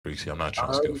Freakzy, I'm not I trying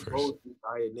to scale already first. told you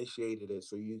I initiated it,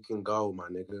 so you can go, my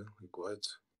nigga. Like, what?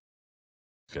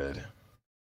 Good.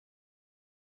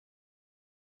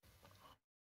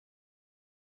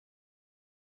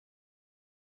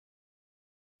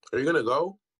 Are you gonna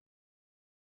go?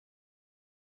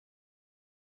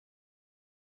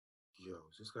 Yo,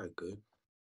 is this guy good?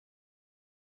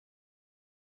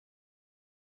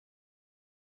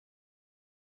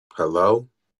 Hello?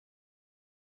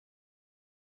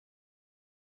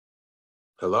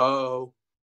 Hello?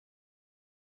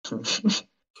 Yo,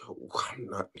 I'm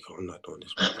not doing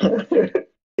this.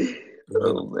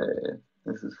 Oh man,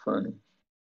 this is funny.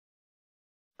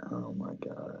 Oh my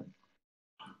god.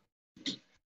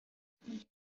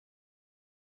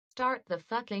 Start the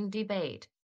fucking debate.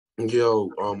 Yo,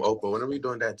 Opa, when are we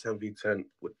doing that 10v10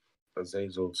 with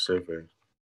Azazel server?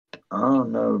 I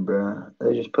don't know, bro.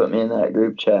 They just put me in that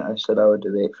group chat. I said I would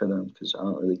debate for them because I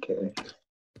don't really care.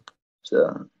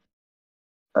 So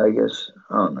I guess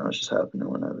I don't know. It's just happening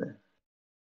whenever.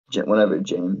 Whenever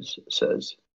James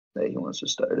says that he wants to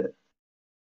start it.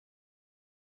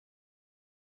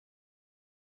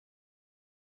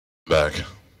 Back.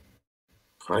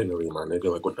 Finally, my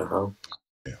nigga. Like, what the hell?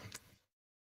 Yeah.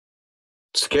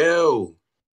 Scale.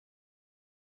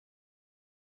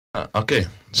 Okay,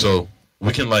 so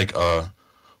we can like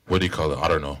what do you call it? I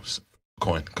don't know,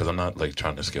 coin, because I'm not like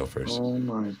trying to scale first. Oh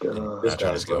my god. Not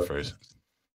trying to scale first.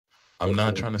 I'm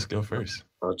not trying to scale first.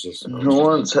 No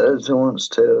one's heads, no one's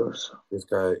tails. This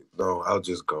guy, no, I'll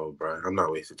just go, bro. I'm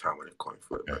not wasting time with a coin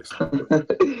flip.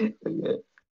 Okay.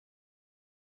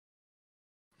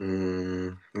 Let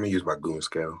me use my goon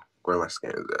scale. Where my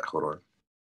scans at? Hold on.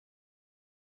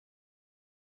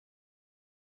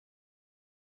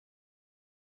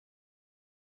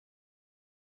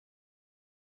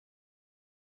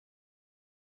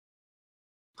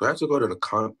 Do I have to go to the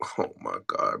comp? Oh my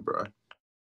god, bro.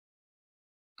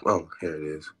 Oh, here it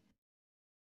is.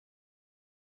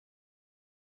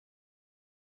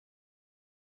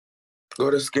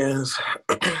 Go to scans.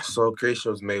 So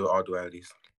creation was made with all dualities.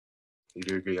 You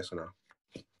do agree, yes or no?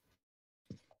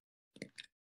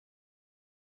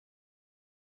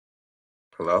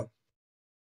 Hello?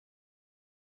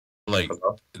 Like,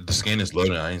 Hello? the scan is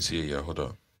loading. I didn't see it yet. Hold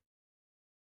up.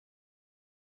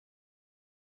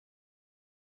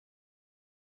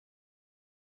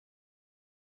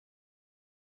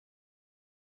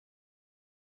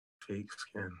 Fake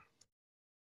scan.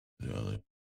 Yeah.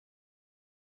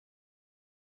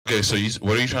 Okay, so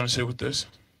what are you trying to say with this?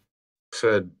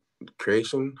 Said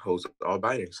creation holds all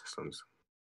binary systems.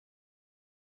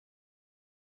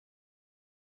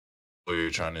 Or you're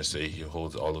trying to say he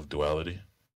holds all of duality?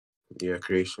 Yeah,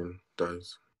 creation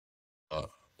does.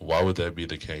 Why would that be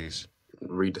the case?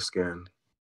 Read the scan.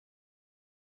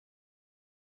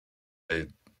 I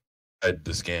had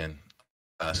the scan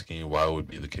asking you why it would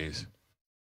be the case.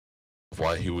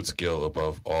 Why he would scale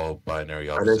above all binary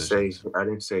oppositions. I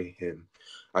didn't say him.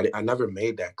 I never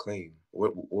made that claim.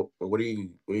 What are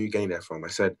you getting that from? I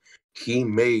said he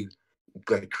made,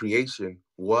 like, creation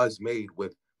was made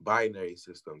with binary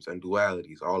systems and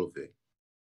dualities, all of it.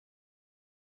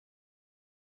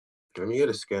 Let me get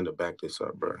a scan to back this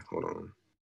up, bro. Hold on.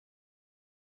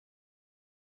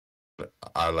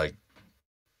 I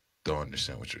don't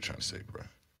understand what you're trying to say, bro.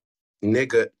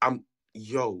 Nigga,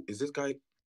 yo, is this guy?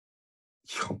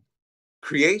 Yo,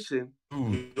 creation.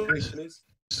 Ooh, you know what creation is?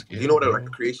 Scale, do you know what a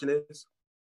creation is?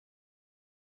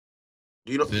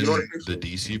 Do you know what the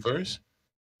DC verse?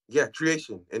 Yeah,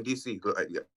 creation and DC.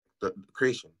 Yeah, the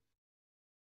creation.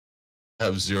 I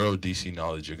have zero DC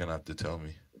knowledge. You're gonna have to tell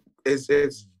me. It's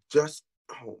just,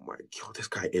 oh my god, this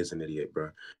guy is an idiot,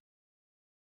 bro.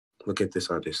 Look at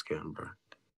this other scan, bro.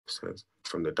 It says,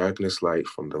 from the darkness, light,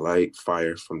 from the light,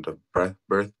 fire, from the breath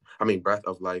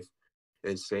of life,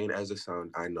 insane as a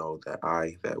sound, I know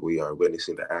that we are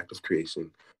witnessing the act of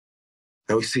creation.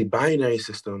 And we see binary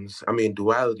systems,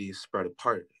 dualities spread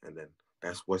apart, and then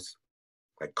that's what's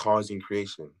like causing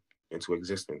creation into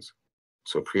existence.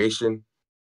 So creation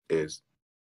is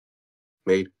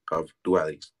made of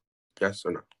dualities. Yes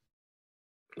or no?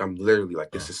 I'm literally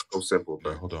like, this is so simple,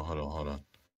 bro. Yeah, hold on.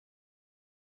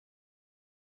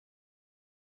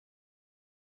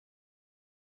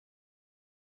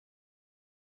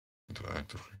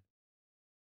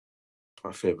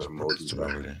 My favorite emoji,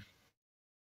 bro.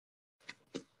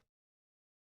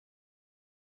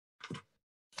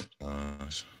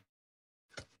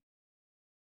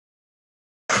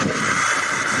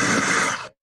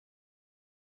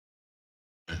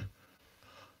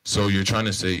 So you're trying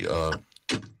to say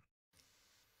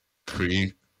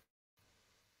creation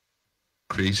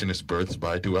is birthed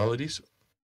by dualities?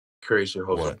 Creation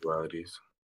holds up dualities.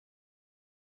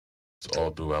 It's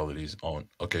all dualities on.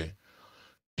 Okay.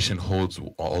 Creation holds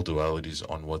all dualities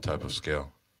on what type of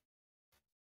scale?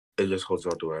 It just holds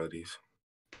all dualities.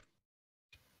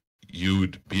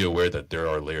 You'd be aware that there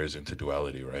are layers into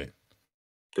duality, right?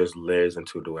 There's layers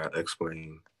into duality.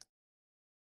 Explain.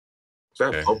 Is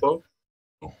that okay. Popo?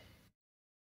 Oh.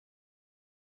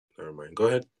 Never mind. Go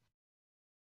ahead.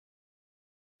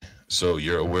 So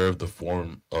you're aware of the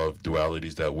form of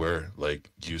dualities that we're like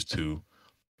used to,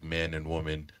 man and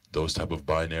woman, those type of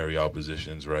binary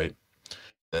oppositions, right?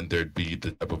 Then there'd be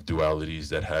the type of dualities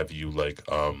that have you like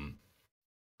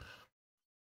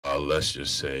let's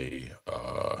just say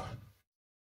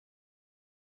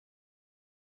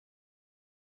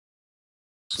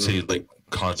say like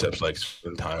concepts like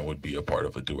time would be a part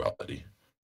of a duality.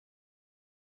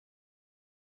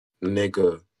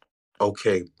 Nigga,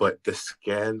 okay, but the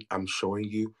scan I'm showing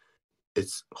you,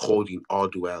 it's holding all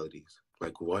dualities.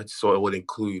 Like what? So it would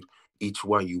include each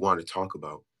one you want to talk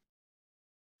about.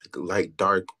 Like light,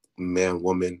 dark, man,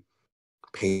 woman,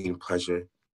 pain, pleasure,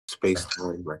 space,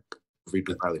 time, like every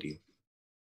duality.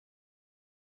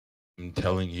 I'm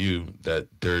telling you that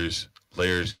there's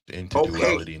layers into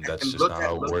duality, and that's just not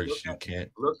how it works. You can't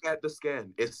look at the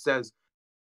scan. It says,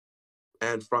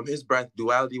 and from his breath,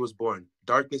 duality was born,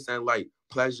 darkness and light,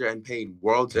 pleasure and pain,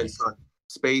 worlds and sun,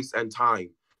 space and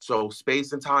time. So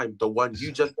space and time, the one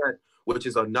you just said, which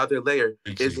is another layer,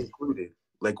 is included.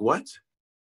 Like what?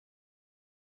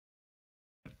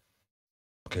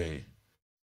 Okay.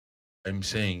 I'm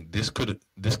saying this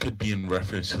could be in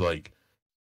reference to like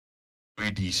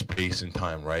 3D space and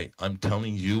time, right? I'm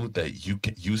telling you that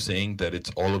you saying that it's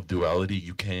all of duality,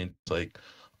 you can't like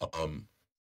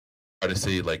try to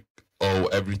say like, oh,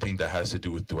 everything that has to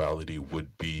do with duality would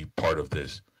be part of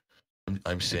this.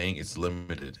 I'm saying it's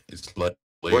limited. It's like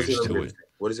layers to it.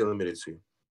 What is it limited to?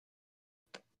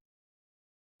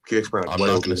 Can you explain? I'm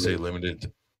not going to say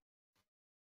limited.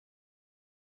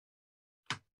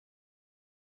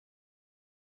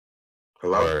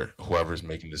 Hello? Or whoever's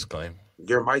making this claim.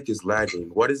 Your mic is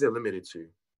lagging. What is it limited to?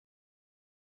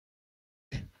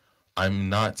 I'm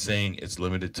not saying it's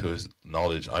limited to his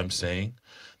knowledge. I'm saying,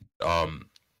 I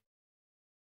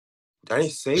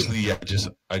didn't say. Yeah,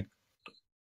 Yo,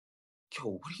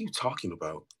 what are you talking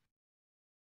about?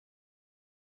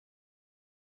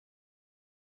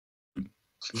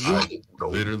 I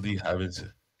literally haven't.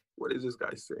 What is this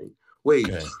guy saying? Wait,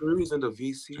 True's in the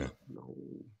VC? Okay. No.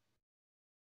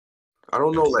 I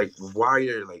don't know, like, why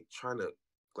you're, like, trying to,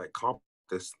 like, comp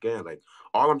the scan. Like,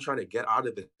 all I'm trying to get out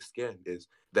of the scan is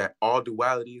that all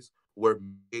dualities were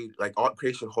made, like, all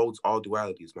creation holds all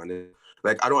dualities, man.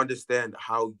 Like, I don't understand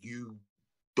how you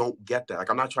don't get that. Like,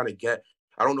 I'm not trying to get,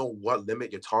 I don't know what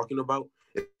limit you're talking about.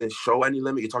 It didn't show any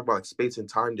limit. You're talking about, like, space and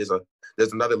time.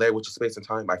 There's another layer, which is space and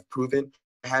time. I've proven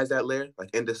it has that layer.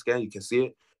 Like, in the scan, you can see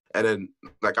it. And then,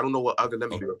 like, I don't know what other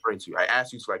limit you're referring to. I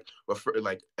asked you to,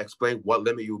 explain what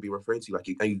limit you would be referring to,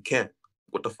 and you can't.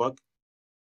 What the fuck?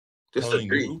 Just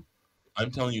agree.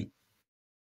 I'm telling you.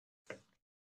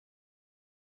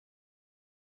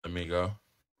 Let me go.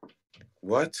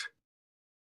 What?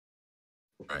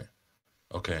 Right.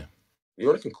 Okay. You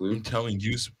want to conclude? I'm telling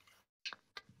you.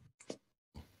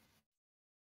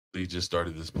 You just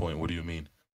started this point. What do you mean?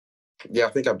 Yeah, I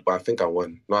think I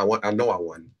won. No, I won. I know I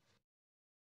won.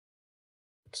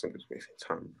 Something's wasting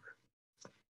time.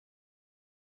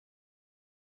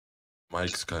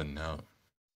 Mike's cutting out.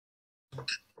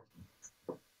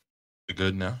 You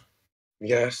good now?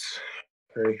 Yes.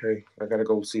 Hey, I gotta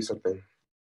go see something.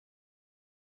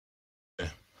 Yeah.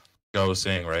 Like I was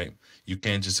saying, right? You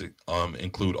can't just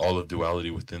include all of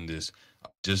duality within this.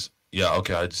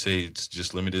 I'd say it's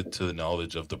just limited to the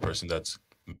knowledge of the person that's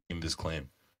making this claim.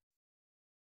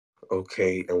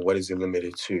 Okay, and what is it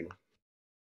limited to?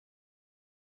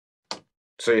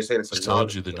 So you're saying it's I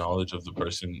told you the knowledge of the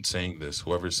person saying this,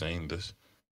 whoever's saying this.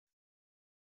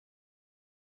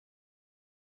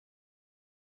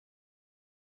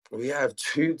 We have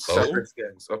two separate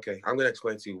scans. Okay, I'm going to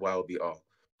explain to you why it'll be all.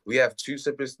 We have two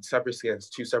separate scans,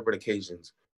 two separate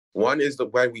occasions. One is the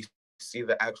way we see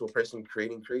the actual person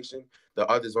creating creation. The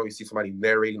other is when we see somebody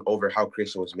narrating over how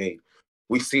creation was made.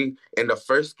 We see in the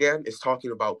first scan, it's talking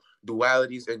about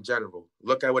dualities in general.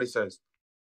 Look at what it says.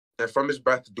 And from his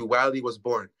breath, duality was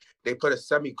born. They put a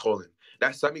semicolon.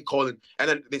 That semicolon, and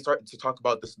then they start to talk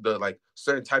about the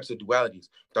certain types of dualities,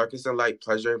 darkness and light,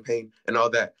 pleasure and pain, and all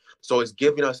that. So it's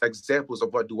giving us examples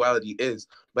of what duality is.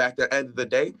 But at the end of the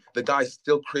day, the guy's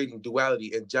still creating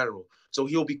duality in general. So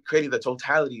he'll be creating the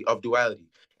totality of duality,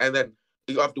 and then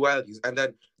of dualities, and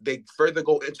then they further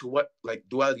go into what like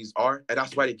dualities are, and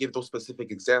that's why they give those specific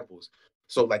examples.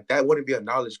 So like that wouldn't be a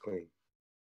knowledge claim.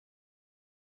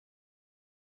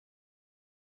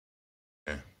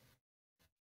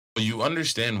 You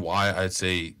understand why I'd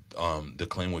say the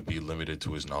claim would be limited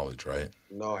to his knowledge, right?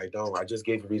 No, I don't. I just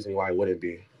gave a reason why it wouldn't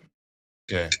be.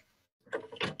 Okay.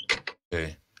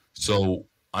 Okay. So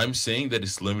I'm saying that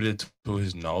it's limited to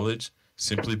his knowledge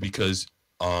simply because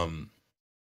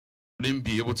wouldn't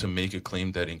be able to make a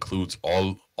claim that includes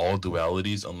all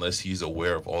dualities unless he's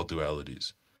aware of all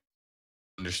dualities.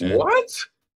 Understand? What?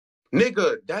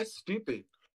 Nigga, that's stupid.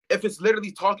 If it's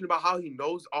literally talking about how he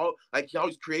knows all, like how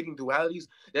he's creating dualities,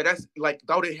 then that's like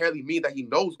that would inherently mean that he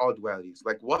knows all dualities.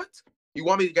 Like what? You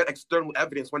want me to get external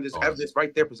evidence when there's evidence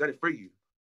right there presented for you?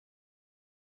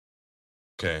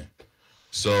 Okay.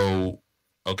 So,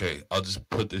 okay, I'll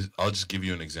just give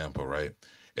you an example, right?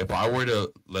 If I were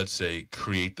to, let's say,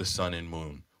 create the sun and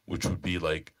moon, which would be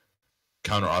like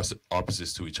counter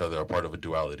opposites to each other, are part of a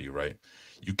duality, right?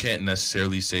 You can't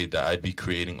necessarily say that I'd be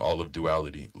creating all of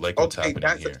duality, like what's happening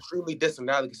that's here. Extremely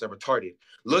disanalogous and retarded.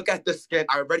 Look at the scan.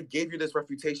 I already gave you this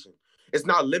refutation. It's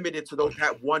not limited to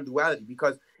that one duality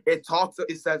because it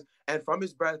says, and from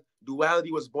his breath,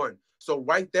 duality was born. So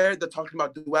right there, they're talking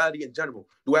about duality in general,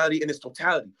 duality in its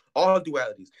totality, all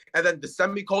dualities. And then the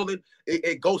semicolon,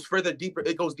 it goes deeper.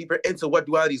 It goes deeper into what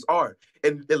dualities are.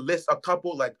 And it lists a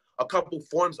couple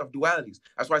forms of dualities.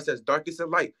 That's why it says darkness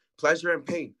and light, pleasure and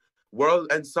pain,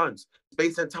 world and suns,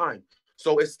 space and time.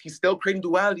 So he's still creating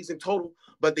dualities in total,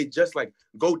 but they just like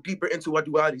go deeper into what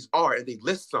dualities are and they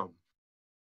list some.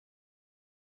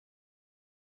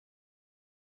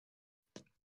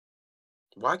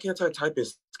 Why can't I type in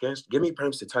scans? Give me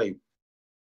perms to type.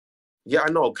 Yeah,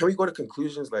 I know. Can we go to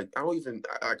conclusions? Like, I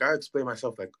gotta explain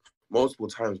myself like multiple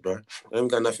times, bro. I ain't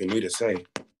got nothing new to say.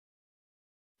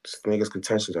 This nigga's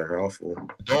contentions are awful.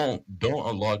 Don't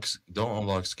unlock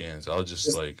scans. I'll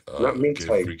just like let me give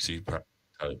type. Freakzy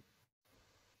type.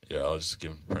 Yeah, I'll just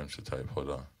give him perms to type. Hold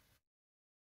on.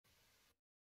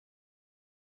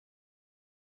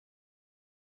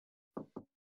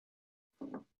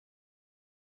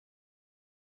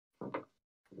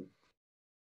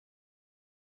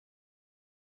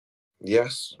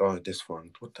 Yes. Oh, this one.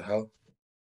 What the hell?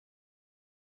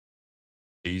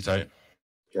 You type?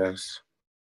 Yes.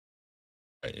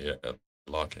 Right, yeah,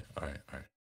 lock it. All right.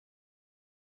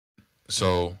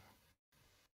 So,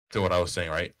 to what I was saying,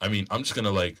 right? I mean, I'm just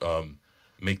gonna like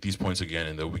make these points again,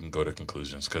 and then we can go to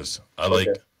conclusions because I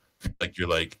feel like you're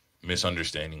like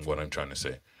misunderstanding what I'm trying to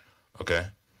say. Okay.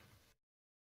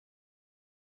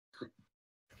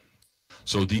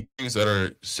 So these things that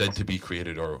are said to be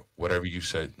created or whatever you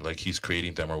said, like he's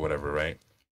creating them or whatever, right?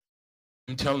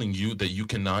 I'm telling you that you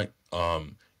cannot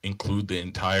include the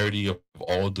entirety of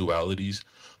all dualities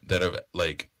that have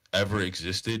like ever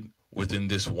existed within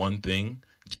this one thing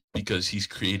because he's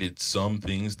created some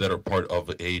things that are part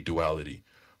of a duality,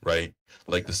 right?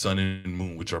 Like the sun and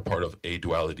moon, which are part of a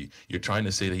duality. You're trying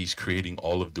to say that he's creating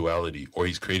all of duality or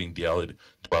he's creating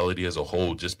duality as a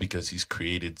whole just because he's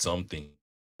created something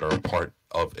are a part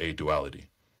of a duality.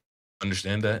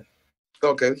 Understand that?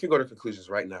 Okay, we can go to conclusions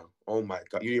right now. Oh my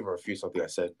god, you even refuse something I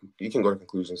said. You can go to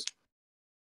conclusions.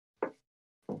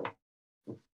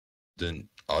 Then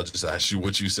I'll just ask you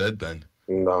what you said then.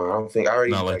 No, I don't think I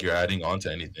already. Not like you're adding on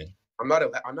to anything. I'm not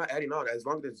adding on. As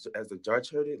long as the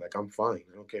judge heard it, like I'm fine.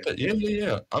 I don't care.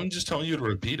 Yeah. I'm just telling you to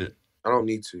repeat it. I don't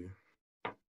need to.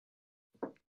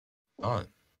 On.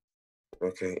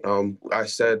 Okay. I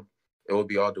said it will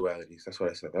be all dualities. That's what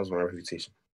I said. That was my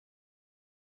refutation.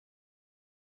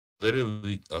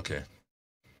 Literally, okay.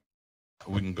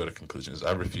 We can go to conclusions.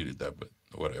 I refuted that, but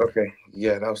whatever. Okay.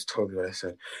 Yeah, that was totally what I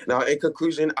said. Now, in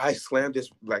conclusion, I slammed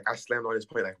on this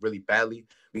point like really badly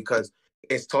because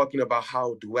it's talking about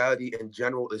how duality in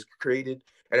general is created,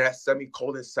 and that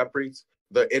semicolon separates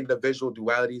the individual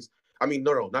dualities. I mean,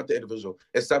 no, not the individual.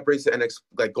 It separates it and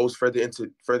like goes further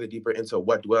deeper into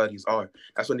what dualities are.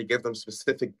 That's when they give them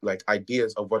specific like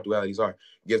ideas of what dualities are.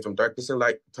 It gives them darkness and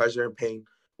light, pleasure and pain,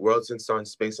 worlds and sun,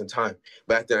 space and time.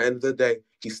 But at the end of the day,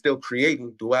 he's still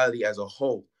creating duality as a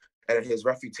whole. And his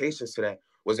refutations to that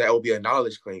was that it would be a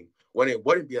knowledge claim when it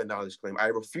wouldn't be a knowledge claim. I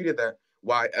refuted that.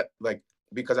 Why?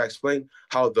 Because I explained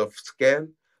how the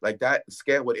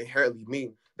scan would inherently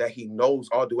mean that he knows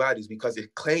all dualities because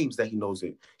it claims that he knows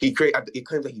it. It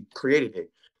claims that he created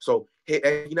it. So he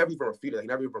never even refuted it. He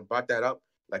never even brought that up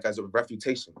like as a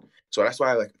refutation. So that's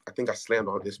why I think I slammed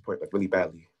on this point like really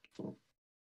badly.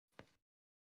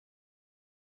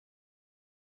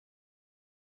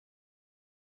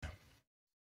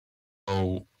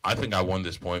 So I think I won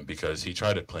this point because he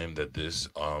tried to claim that this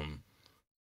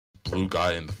blue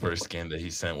guy in the first scan that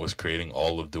he sent was creating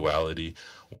all of duality.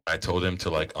 I told him to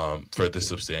like further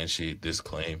substantiate this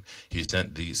claim. He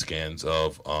sent these scans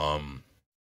of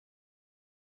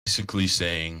basically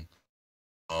saying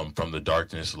from the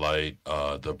darkness, light,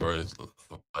 the birth,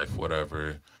 life,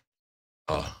 whatever.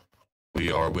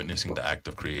 We are witnessing the act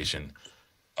of creation.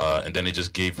 And then it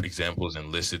just gave examples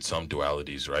and listed some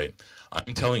dualities, right?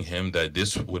 I'm telling him that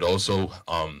this would also,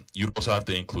 you also have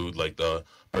to include like the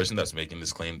person that's making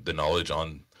this claim, the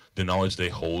knowledge they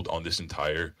hold on this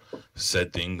entire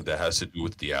said thing that has to do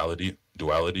with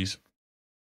dualities.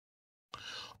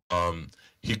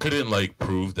 He couldn't like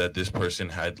prove that this person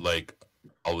had like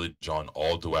knowledge on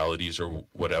all dualities or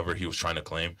whatever he was trying to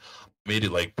claim. Made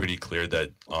it like pretty clear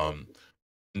that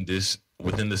this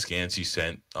within the scans he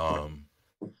sent, only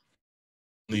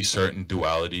certain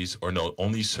dualities, or no,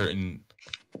 only certain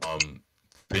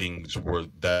things were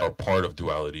that are part of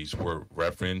dualities were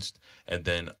referenced, and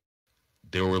then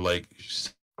they were like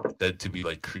said to be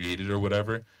like created or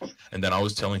whatever. And then I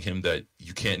was telling him that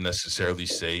you can't necessarily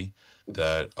say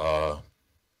that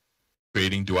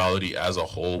creating duality as a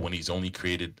whole when he's only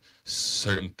created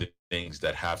certain things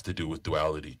that have to do with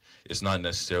duality. It's not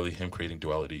necessarily him creating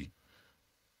duality.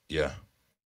 Yeah.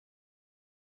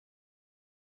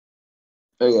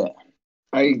 Okay,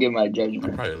 I can give my I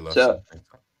judgment. probably left So something.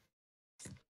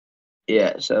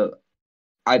 yeah, so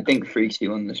I think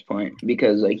Freakzy on this point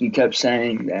because like you kept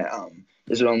saying that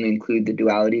this would only include the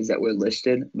dualities that were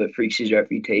listed, but Freakzy's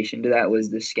refutation to that was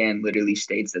the scan literally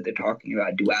states that they're talking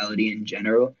about duality in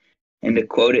general. And to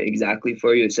quote it exactly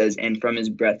for you, it says, "And from his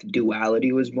breath,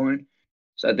 duality was born."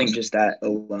 So I think just that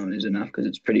alone is enough because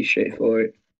it's pretty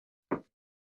straightforward.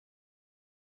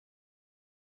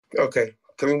 Okay,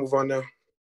 can we move on now?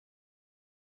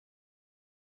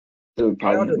 It would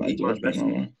I ought probably to be eat my my judgment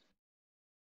vegetable. moment.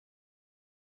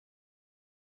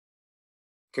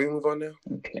 Can we move on now?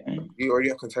 Okay. You already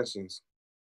have contentions.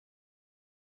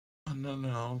 Oh, no,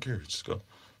 I don't care. Just go.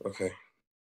 Okay.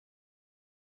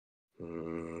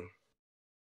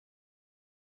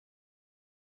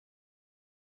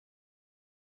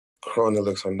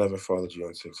 Chronolix, I never followed you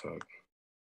on TikTok.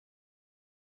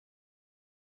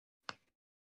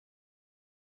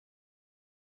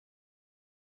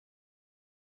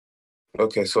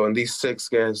 Okay, so in these 6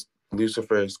 scans,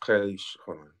 Lucifer is clearly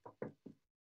hold on.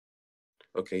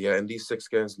 Okay, yeah, in these 6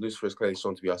 scans, Lucifer is clearly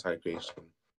shown to be outside of creation.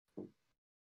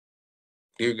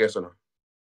 Do you guess or no?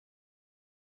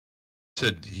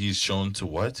 Said he's shown to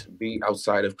what? Be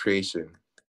outside of creation.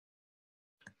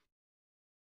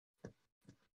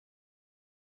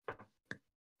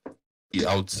 Be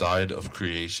outside of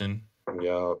creation.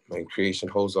 Yeah, and creation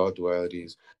holds all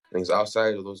dualities. And he's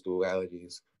outside of those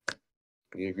dualities.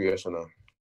 Do you agree, yes or no?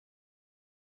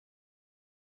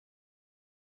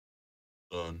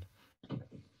 I'm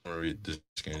gonna read the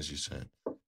scans you sent.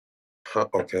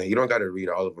 Okay, you don't got to read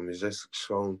all of them. It's just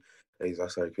shown that he's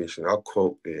outside of creation. I'll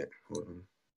quote it. Hold on.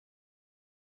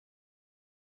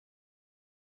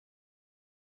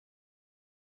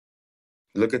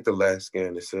 Look at the last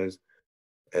scan. It says,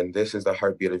 "And this is the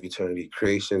heartbeat of eternity.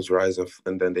 Creations rise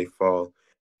and then they fall,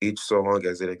 each so long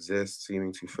as it exists,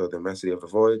 seeming to fill the immensity of the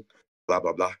void." Blah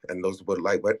blah blah. And those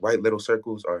white little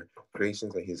circles are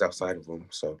creations, and he's outside of them.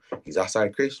 So he's outside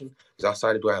of creation. He's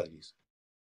outside of dualities.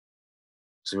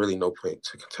 There's really no point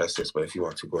to contest this, but if you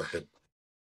want to, go ahead.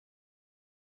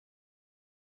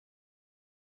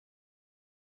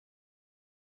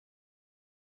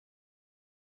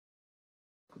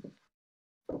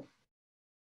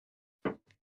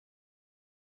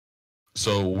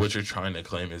 So what you're trying to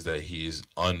claim is that he's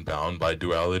unbound by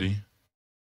duality?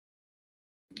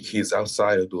 He's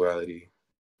outside of duality.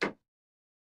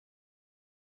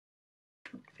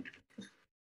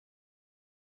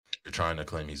 You're trying to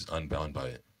claim he's unbound by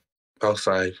it.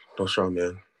 Outside. No straw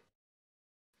man.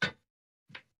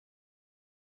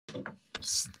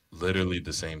 It's literally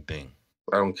the same thing.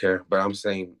 I don't care, but I'm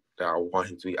saying that I want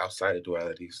him to be outside of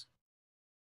dualities.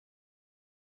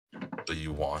 So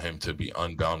you want him to be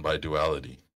unbound by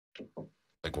duality?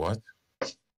 Like what?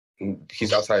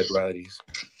 He's outside of dualities.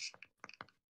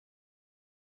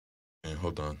 Hey,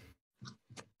 hold on.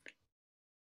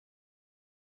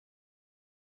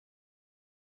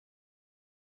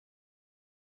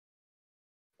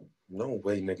 No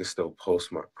way niggas still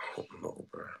post my... I don't know,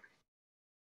 bro.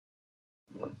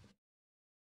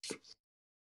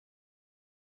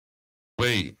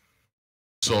 Wait.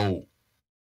 So,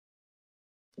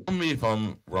 tell me if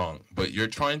I'm wrong, but you're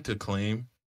trying to claim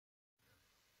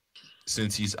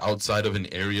since he's outside of an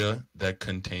area that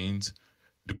contains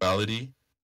duality,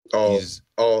 he's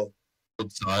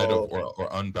outside of or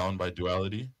unbound by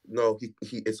duality? No,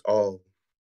 he is all.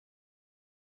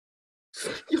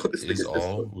 Yo, this Is nigga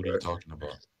all? What are you talking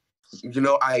about? You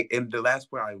know, in the last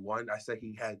where I won, I said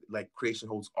he had like creation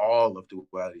holds all of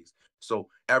dualities. So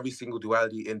every single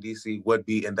duality in DC would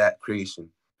be in that creation.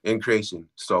 in creation.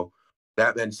 So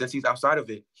that then, since he's outside of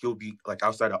it, he'll be like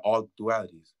outside of all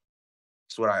dualities.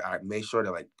 That's what I made sure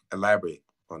to like elaborate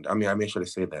on. I mean, I made sure to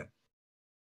say that.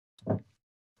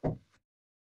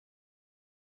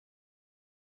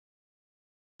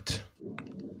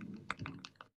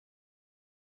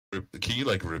 Can you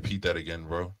like repeat that again,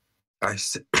 bro? I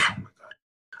said, oh my God.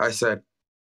 I said,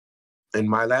 in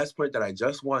my last point that I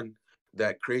just won,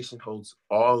 that creation holds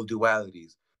all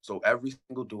dualities. So every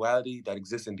single duality that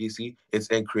exists in DC, it's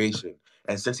in creation.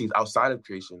 And since he's outside of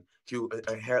creation, he'll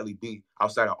inherently be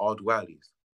outside of all dualities.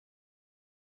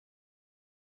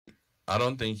 I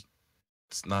don't think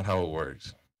it's not how it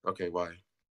works. Okay, why?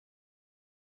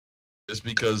 Just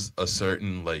because a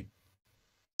certain like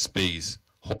space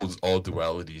holds all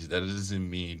dualities, that doesn't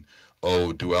mean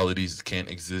dualities can't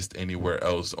exist anywhere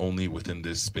else, only within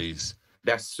this space.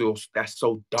 That's so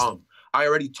dumb. I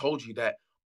already told you that.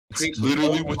 It's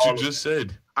literally what you just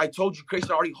said. I told you creation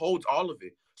already holds all of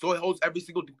it. So it holds every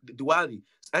single duality.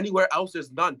 Anywhere else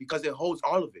there's none because it holds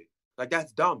all of it. Like,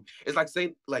 that's dumb. It's like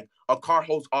saying like a car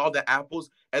holds all the apples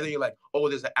and then you're like, oh,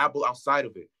 there's an apple outside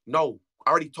of it. No,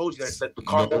 I already told you that the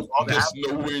car holds all the apples.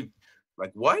 Nowhere,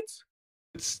 like, what?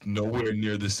 It's nowhere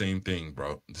near the same thing,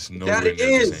 bro. It's nowhere near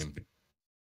the same thing.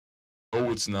 No,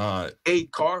 it's not. A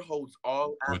car holds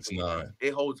all apples. No, it's not.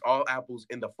 It holds all apples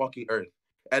in the fucking earth.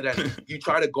 And then you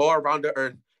try to go around the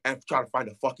earth and try to find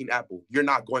a fucking apple. You're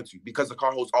not going to, because the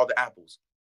car holds all the apples.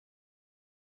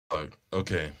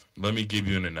 Okay, let me give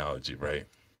you an analogy, right?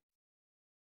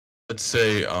 Let's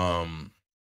say I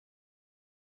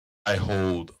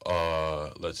hold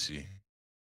let's see.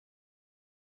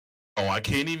 Oh, I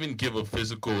can't even give a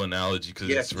physical analogy because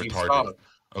it's retarded.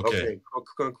 Okay.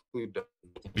 Conclude then.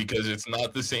 Because it's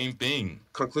not the same thing.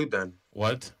 Conclude then.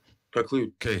 What?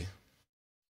 Conclude. Okay.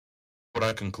 What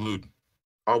I conclude?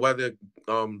 On whether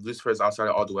Lucifer is outside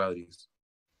of all dualities.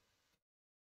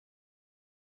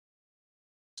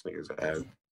 This nigga's an ass,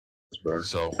 bro.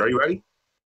 So, are you ready?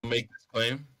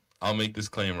 I'll make this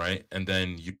claim, right? And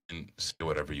then you can say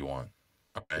whatever you want.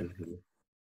 All right. Mm-hmm.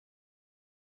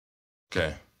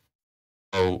 Okay.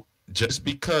 So just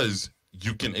because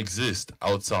you can exist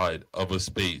outside of a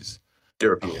space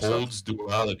that holds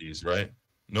dualities, right?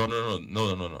 No.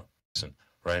 Listen,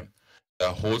 right?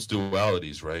 That holds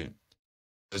dualities, right?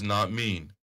 Does not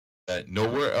mean that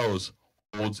nowhere else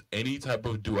holds any type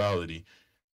of duality.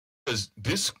 Because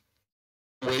this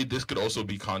could also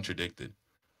be contradicted.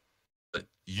 But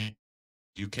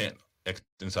you can't exist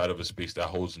inside of a space that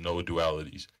holds no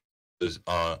dualities. Because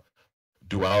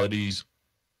dualities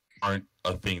aren't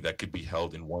a thing that could be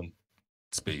held in one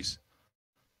space.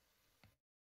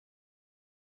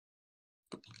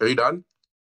 Are you done?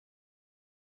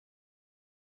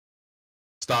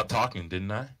 Stop talking,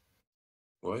 didn't I?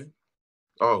 What?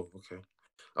 Oh, okay.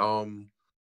 I'm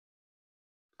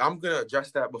gonna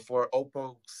address that before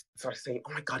Oppo starts saying,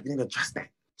 "Oh my God, you need to address that."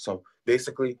 So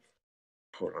basically,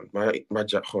 hold on, my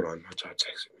job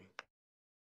texted me.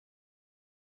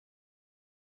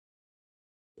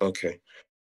 Okay.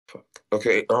 Fuck.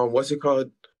 Okay. What's it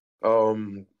called? Oh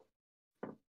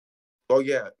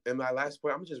yeah. In my last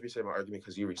point, I'm gonna just restate my argument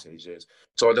because you restated yours.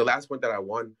 So the last point that I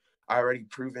won, I already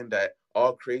proven that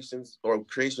all creation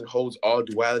holds all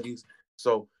dualities.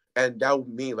 So, and that would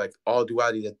mean like all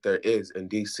duality that there is in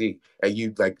DC. And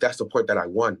you like, that's the point that I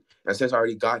won. And since I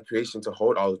already got creation to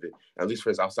hold all of it, at least for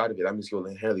it's outside of it, that means he'll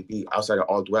inherently be outside of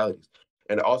all dualities.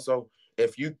 And also,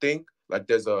 if you think like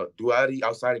there's a duality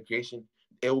outside of creation,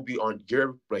 it will be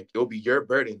your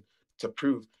burden to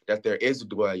prove that there is a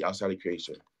duality outside of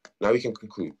creation. Now we can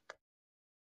conclude.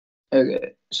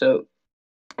 Okay, so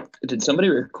did somebody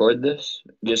record this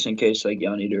just in case like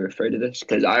y'all need to refer to this?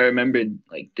 Because I remembered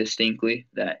like distinctly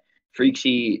that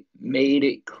Freakzy made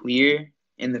it clear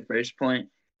in the first point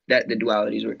that the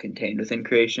dualities were contained within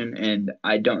creation, and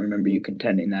I don't remember you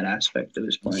contending that aspect of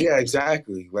his point. Yeah,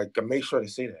 exactly. Like, I made sure to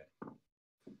say that.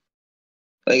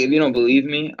 Like, if you don't believe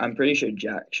me, I'm pretty sure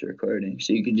Jack's recording,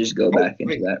 so you can just go back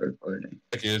into that recording.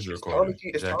 Jack is recording.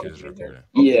 Jack is recording.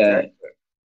 Yeah.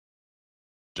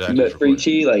 Jack but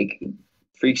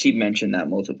Freakzy mentioned that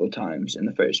multiple times in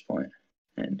the first point,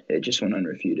 and it just went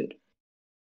unrefuted.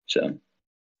 So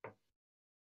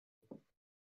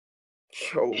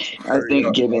I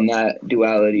think given that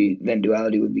duality, then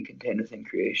duality would be contained within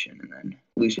creation, and then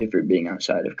Lucifer being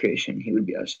outside of creation, he would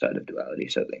be outside of duality.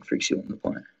 So I think Freakzy won the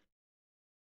point.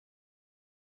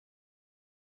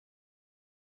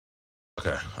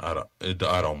 Okay, I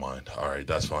don't mind. All right,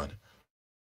 that's fine.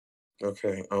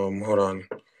 Okay, hold on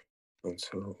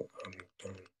until I'm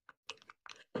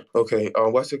done. Okay,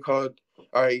 what's it called?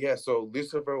 All right, yeah. So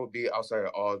Lucifer will be outside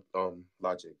of all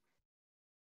logic.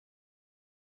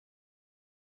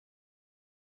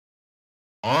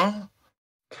 Huh?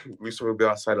 Lucifer will be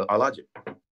outside of our logic.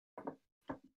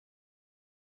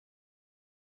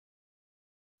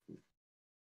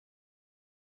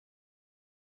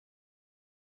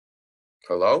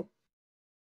 Hello?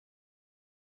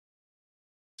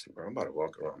 See, bro, I'm about to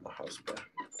walk around my house, bro.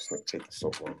 It's not taking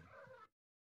so long.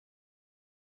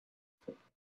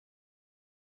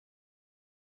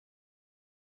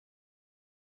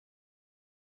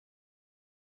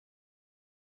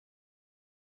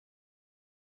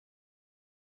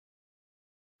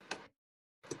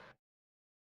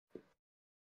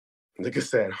 Nigga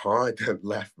said, huh? And then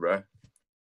left, bro.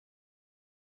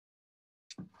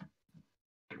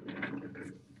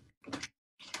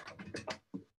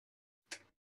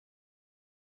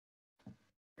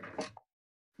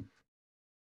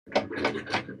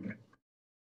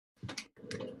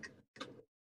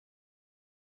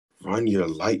 Run your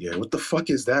light year. What the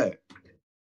fuck is that?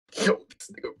 Yo,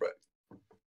 this nigga, bro.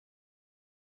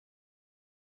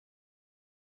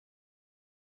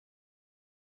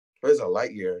 What is a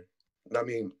light year? I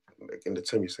mean, like in the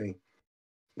term you're saying.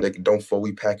 Like, don't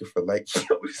fully pack it for light.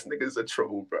 Yo, this nigga's a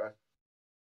troll, bro.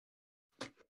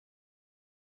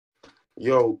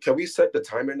 Yo, can we set the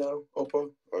timer now,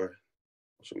 Oppo? Or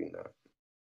should we not?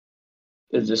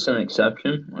 Is this an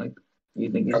exception? Like, you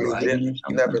think he's I mean, lagging or he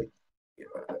something? never. Yeah,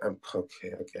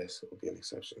 okay, I guess it will be an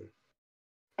exception.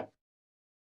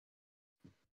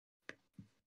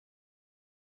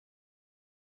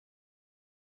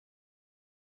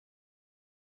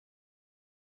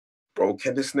 Bro,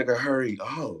 can this nigga hurry?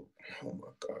 Oh my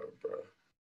god, bro.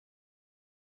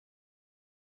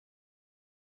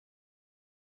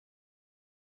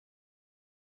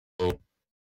 Oh.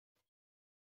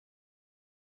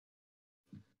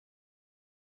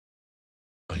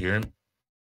 I hear him.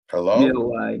 Hello? You're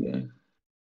lagging.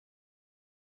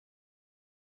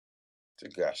 You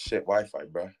got shit Wi-Fi,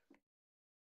 bro.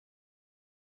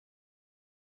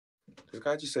 This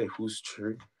guy just say who's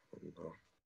true? I don't know.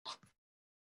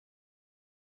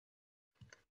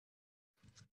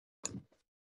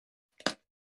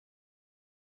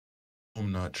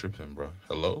 I'm not tripping, bro.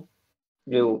 Hello?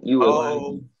 You were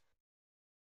lagging.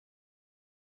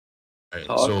 All right,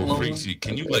 Talk so more. Freakzy,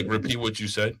 can you like repeat what you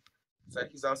said? It's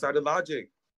like he's outside of logic.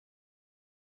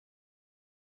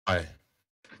 Why?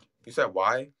 You said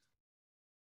why?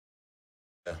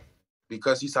 Yeah.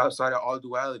 Because he's outside of all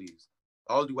dualities.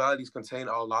 All dualities contain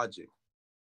all logic.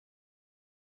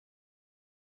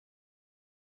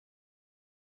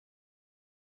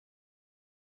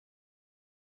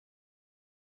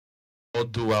 All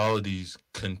dualities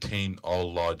contain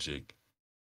all logic.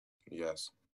 Yes.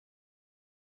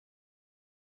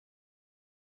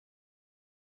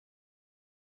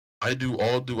 I do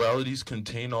all dualities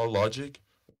contain all logic?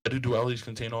 I do dualities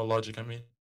contain all logic, I mean?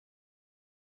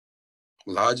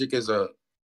 Logic is a,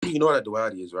 you know what a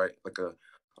duality is, right? Like a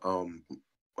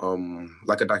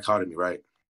dichotomy, right?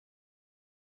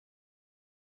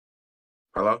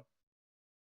 Hello?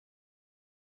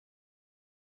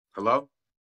 Hello?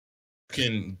 You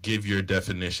can give your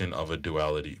definition of a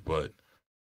duality, but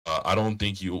I don't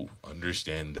think you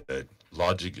understand that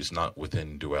logic is not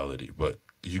within duality, but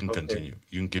you can continue.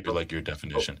 You can give like your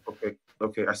definition. Okay.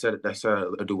 I said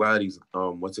a duality is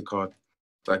what's it called?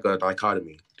 Like a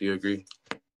dichotomy. Do you agree?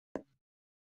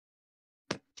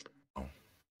 Oh.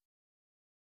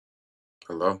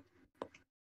 Hello?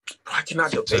 I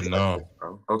cannot debate. Said no. Like this,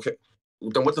 bro. Okay.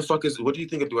 Then what do you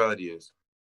think a duality is?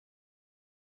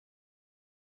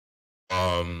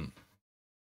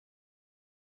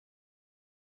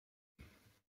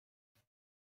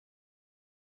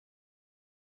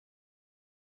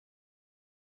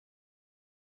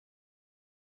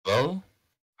 Hello?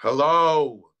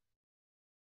 Hello.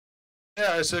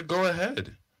 Yeah, I said go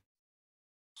ahead.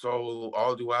 So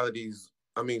all dualities,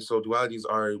 so dualities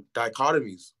are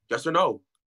dichotomies. Yes or no?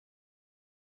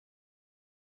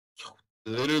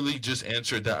 Literally just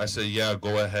answered that. I said, yeah,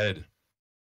 go ahead.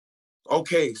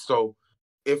 Okay, so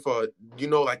if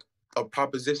like a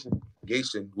proposition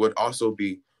would also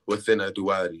be within a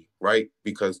duality, right?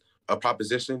 Because a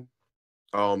proposition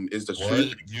is the What?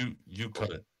 truth. You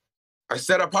cut it. I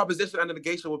said a proposition and a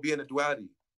negation would be in a duality.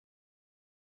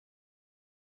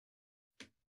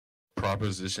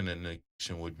 Proposition and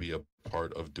negation would be a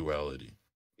part of duality.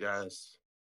 Yes.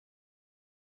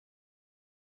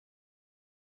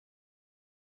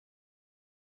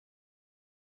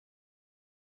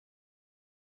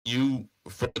 You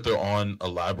further on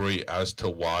elaborate as to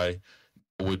why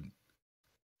it would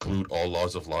include all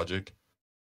laws of logic?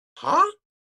 Huh?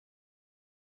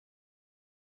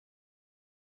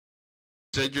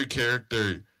 Said your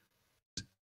character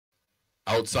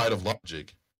outside of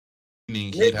logic.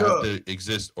 meaning he'd have Nigga. to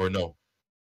exist or no.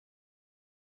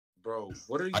 Bro,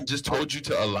 what are you? I just told you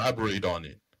to elaborate on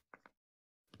it.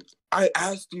 I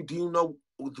asked you, do you know,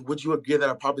 would you agree that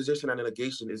a proposition and a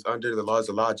negation is under the laws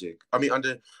of logic? I mean,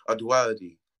 under a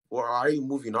duality. Or are you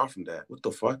moving on from that? What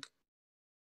the fuck?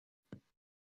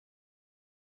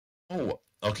 Oh,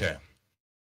 okay.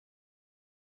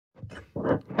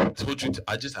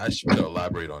 I just asked you to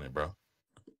elaborate on it, bro.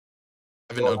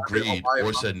 I haven't agreed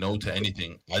or said no to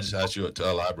anything. I just asked you to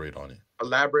elaborate on it.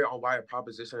 Elaborate on why a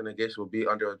proposition and negation will be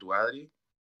under a duality?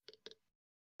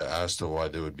 As to why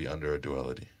they would be under a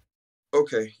duality.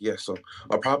 Okay, yeah. So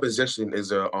a proposition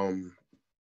is a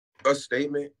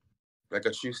statement, like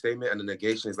a true statement, and a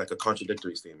negation is like a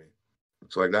contradictory statement.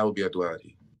 So like that would be a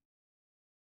duality.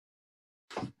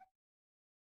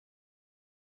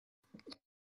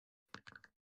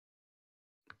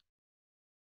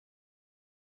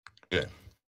 Yeah.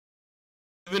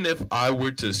 Even if I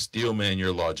were to steelman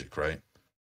your logic, right?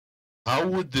 How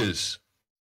would this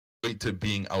equate to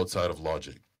being outside of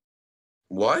logic?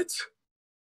 What?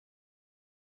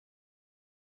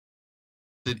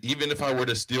 Even if I were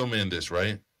to steelman this,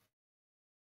 right?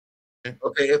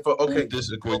 Okay,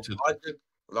 This equate to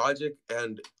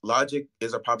logic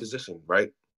is a proposition,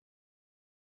 right?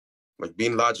 Like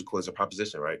being logical is a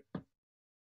proposition, right?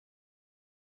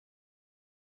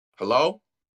 Hello?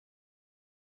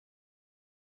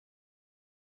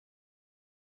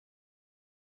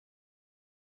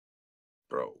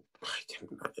 Bro, I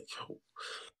cannot.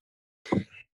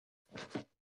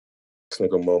 This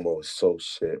nigga Momo is so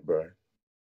shit, bro.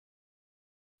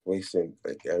 Wasting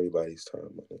like everybody's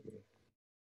time.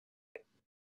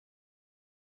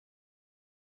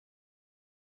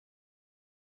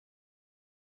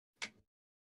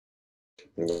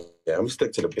 Yeah, I'm gonna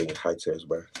stick to the big high tiers,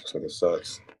 bro. This nigga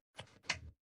sucks.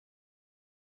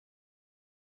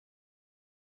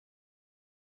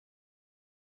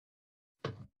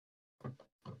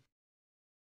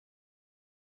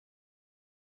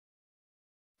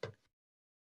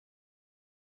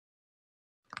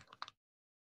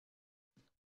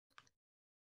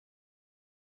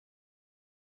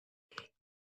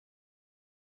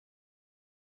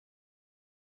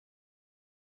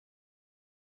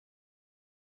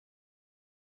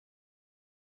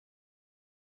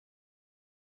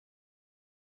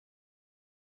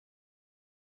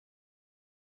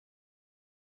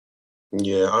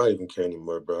 Yeah, I don't even care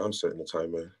anymore, bro. I'm setting the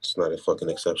timer. It's not a fucking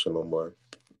exception no more.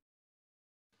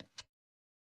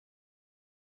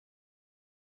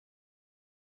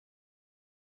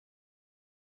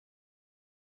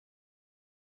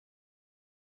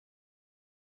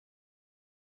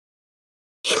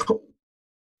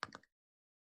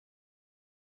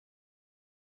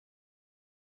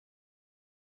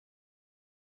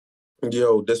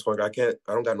 Yo, this one, I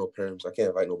don't got no perms. I can't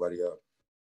invite nobody up.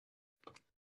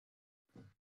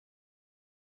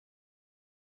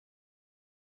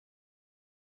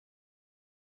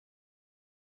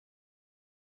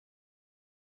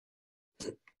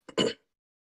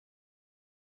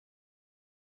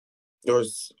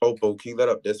 Yours, Oppo, can you let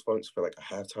up this one for like a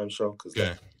halftime show? Because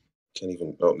yeah. can't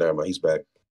even, oh, never mind, he's back.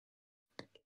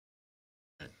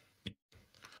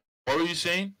 What were you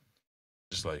saying?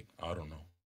 Just like, I don't know.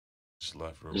 Just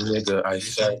left.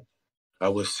 Nigga, I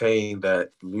was saying that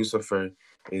Lucifer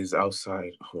is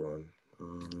outside. Hold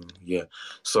on. Yeah.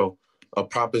 So a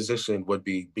proposition would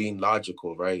be being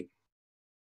logical, right?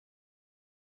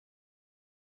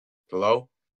 Hello?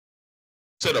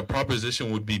 Said a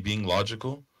proposition would be being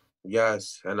logical?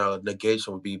 Yes. And a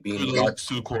negation would be being Do those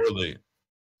two correlate?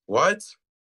 What?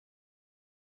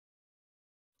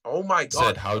 Oh my God.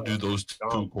 Said, how do those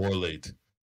two correlate?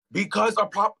 Because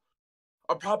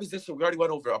a proposition, we already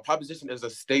went over, a proposition is a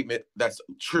statement that's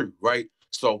true, right?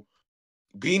 So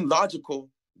being logical,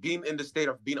 being in the state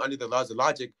of being under the laws of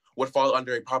logic would fall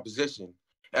under a proposition.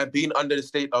 And being under the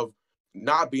state of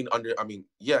not being under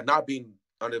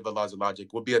the laws of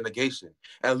logic would be a negation.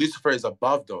 And Lucifer is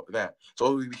above that.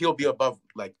 So he'll be above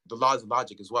like the laws of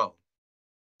logic as well.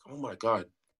 Oh my God.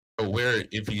 Where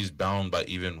if he's bound by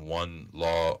even one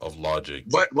law of logic,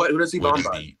 what is he bound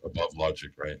by? Be above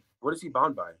logic, right? What is he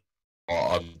bound by?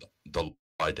 The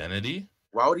identity.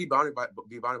 Why would he be bound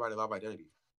by the law of identity?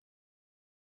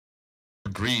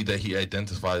 Agree that he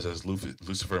identifies as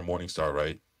Lucifer and Morningstar,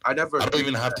 right? I don't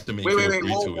even have to make you agree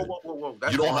to it. Whoa.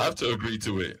 You don't have to agree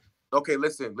to it. Okay,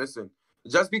 listen.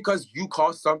 Just because you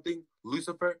call something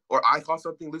Lucifer or I call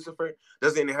something Lucifer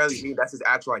doesn't inherently mean that's his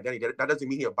actual identity. That doesn't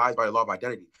mean he abides by the law of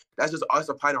identity. That's just us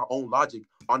applying our own logic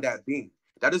on that being.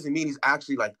 That doesn't mean he's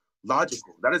actually like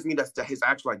logical. That doesn't mean that's his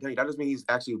actual identity. That doesn't mean he's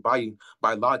actually abiding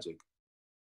by logic.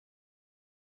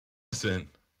 Listen,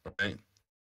 right?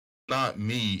 Not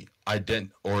me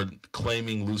or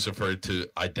claiming Lucifer to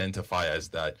identify as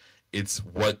that. It's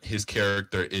what his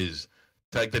character is.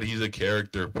 The fact that he's a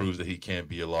character proves that he can't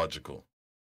be illogical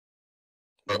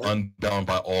or unbound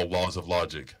by all laws of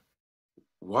logic.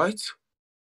 What?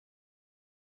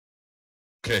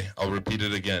 Okay, I'll repeat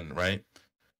it again, right?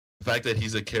 The fact that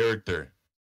he's a character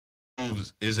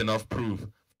is enough proof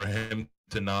for him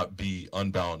to not be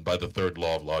unbound by the third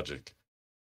law of logic.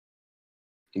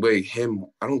 Wait, him?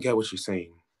 I don't get what you're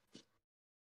saying.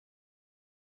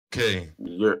 Okay.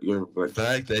 You're the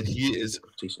fact that he is.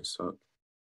 Suck.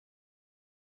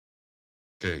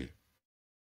 Okay.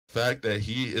 The fact that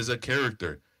he is a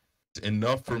character is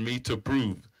enough for me to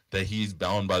prove that he's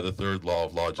bound by the third law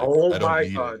of logic. Oh I don't my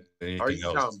need God. anything Are you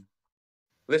else. dumb?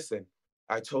 Listen,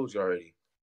 I told you already.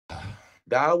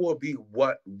 That will be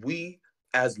what we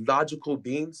as logical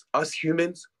beings, us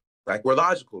humans, like we're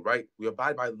logical, right? We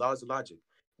abide by laws of logic.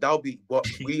 That'll be what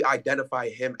we identify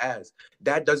him as.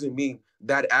 That doesn't mean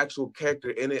that actual character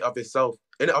in and of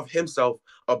himself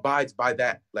abides by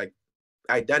that like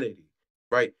identity,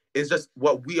 right? It's just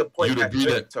what we appoint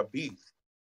that to be.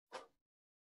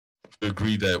 You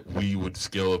agree that we would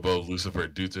scale above Lucifer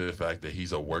due to the fact that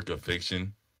he's a work of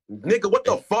fiction? Nigga, what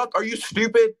the fuck? Are you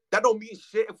stupid? That don't mean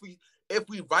shit if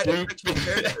we write a fictional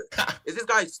character. Is this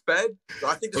guy sped? So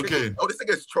I think this nigga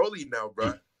is trolling now,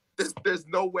 bro. There's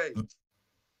no way.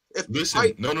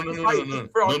 Listen, no.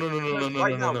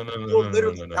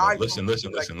 Listen.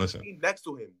 Next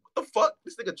to him. What the fuck?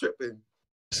 This nigga tripping.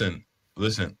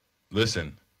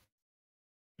 Listen.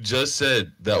 Just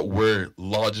said that we're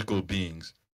logical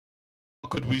beings. How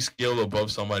could we scale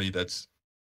above somebody that's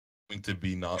going to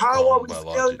be not? How are we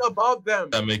scaling above them?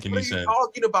 That make any sense? What are you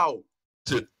talking about?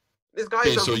 This guy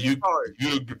is a retard.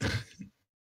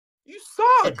 You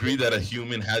suck. Agree that a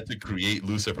human had to create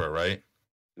Lucifer, right?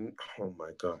 Oh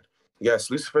my God. Yes,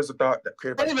 Lucifer's a thought that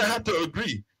created by humans. I don't even have to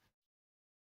agree.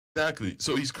 Exactly.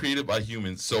 So he's created by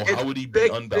humans. So how would he be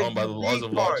unbound by the laws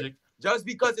of logic? Just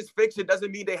because it's fiction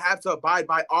doesn't mean they have to abide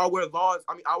by our laws.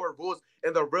 our rules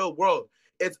in the real world.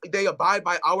 They abide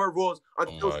by our rules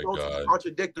until shown to be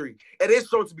contradictory. It is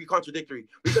shown to be contradictory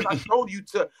because I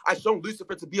shown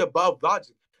Lucifer to be above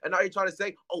logic. And now you're trying to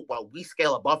say, oh, well, we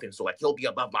scale above him, so like he'll be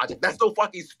above logic. That's so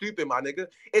fucking stupid, my nigga.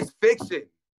 It's fiction.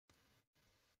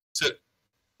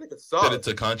 That it's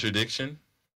a contradiction?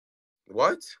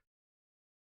 What?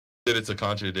 That it's a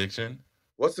contradiction?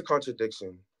 What's the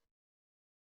contradiction?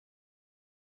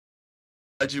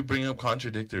 Why'd you bring up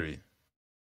contradictory?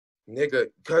 Nigga,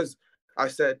 because I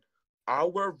said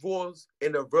our rules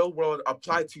in the real world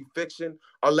apply to fiction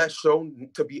unless shown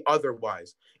to be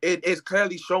otherwise. It is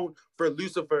clearly shown for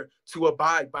Lucifer to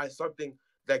abide by something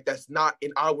that's not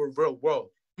in our real world.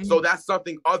 Mm-hmm. So that's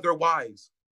something otherwise.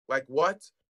 Like what?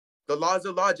 The laws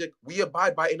of logic we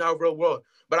abide by in our real world.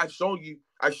 But I've shown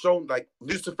like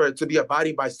Lucifer to be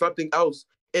abiding by something else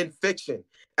in fiction.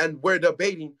 And we're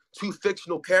debating two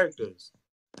fictional characters.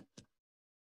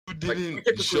 You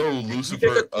didn't show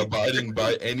Lucifer abiding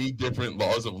by any different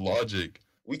laws of logic.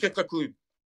 We can conclude.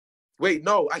 Wait,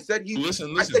 no, I said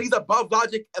listen. I said he's above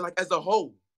logic like as a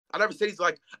whole. I never said he's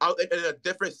like out in a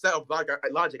different set of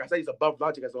logic. I said he's above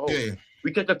logic as a whole. Okay.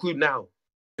 We can conclude now.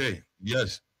 Okay.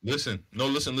 Yes. Listen. No.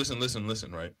 Listen.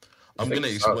 Right. I'm gonna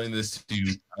explain this to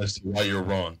you as to why you're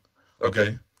wrong.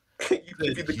 Okay.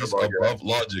 He's above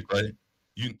logic, right?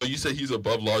 You said he's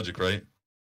above logic, right?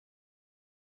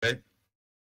 Okay.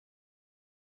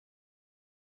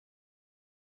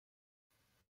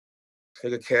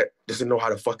 Nigga doesn't know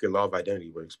how the fucking law of identity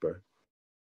works, bro.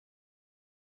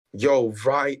 Yo,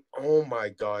 right? Oh my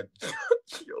God.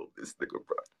 Yo, this nigga,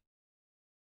 bro.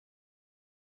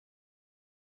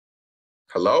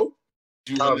 Hello?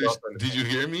 Did you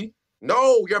hear me?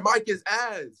 No, your mic is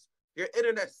ass. Your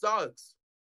internet sucks.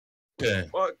 Okay.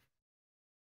 Fuck.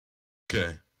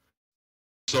 Okay.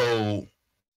 So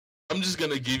I'm just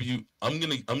gonna give you. I'm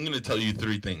gonna tell you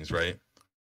three things, right?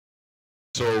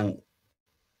 So.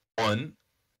 One,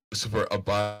 Lucifer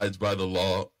abides by the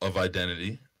law of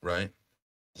identity, right?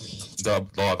 The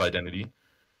law of identity.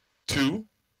 Two,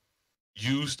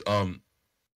 used law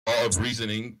of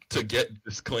reasoning to get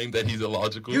this claim that he's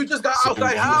illogical. You just got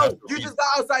outside help. You just got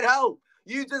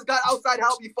outside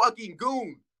help, you fucking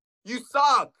goon. You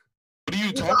suck. What are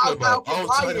you talking about?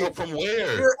 Outside help from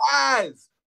where? Your ass.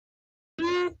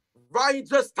 Ryan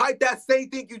just typed that same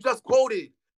thing you just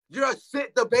quoted. You're a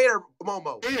shit debater,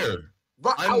 Momo. Where?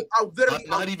 I'm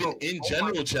not even in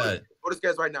general chat. Go to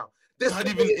Skins right now. Not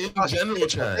even in general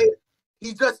chat.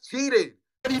 He just cheated.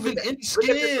 Not even in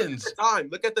Skins.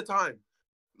 Look at the time.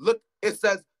 Look, it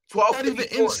says 12:54. Not even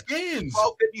in Skins.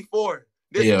 12:54.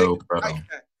 Yo, bro.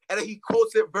 and then he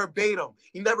quotes it verbatim.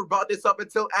 He never brought this up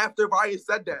until after Ryan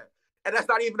said that. And that's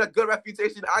not even a good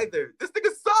reputation either. This nigga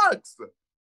sucks.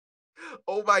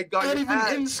 Oh my God. Not even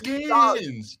in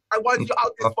skins. I want you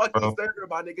out this fucking server,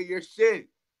 my nigga. You're shit.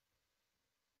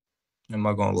 Am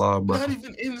I gonna lie, bro? Not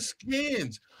even in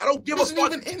skins. I don't give a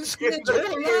fuck. Even in skins or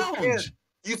lounge.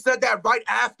 You said that right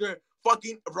after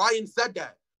fucking Ryan said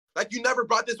that. Like, you never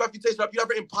brought this reputation up. You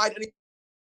never implied any.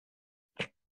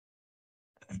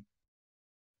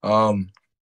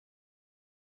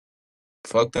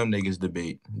 Fuck them niggas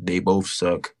debate. They both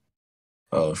suck.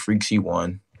 Freakzy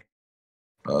won.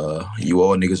 You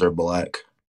all niggas are black.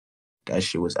 That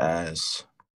shit was ass.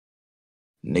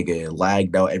 Nigga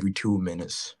lagged out every 2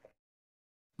 minutes.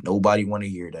 Nobody want to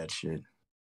hear that shit.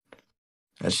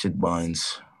 That shit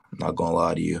buns. I'm not gonna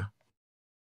lie to you.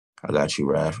 I got you,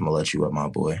 Raph. I'm gonna let you up, my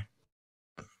boy.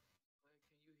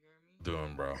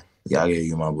 Doing, bro. Yeah, I get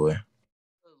you, my boy.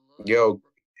 Yo,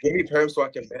 give me perm so I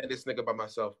can ban this nigga by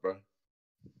myself, bro.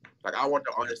 Like, I want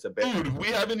the honest debate. Dude, we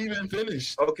haven't even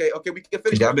finished. Okay, we can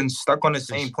finish. Y'all been stuck on the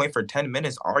same point for 10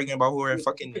 minutes arguing about who are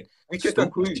fucking we can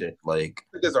conclude. Shit. Like,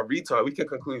 there's a retard. We can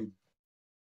conclude.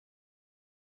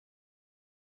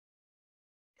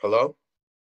 Hello?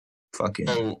 Fucking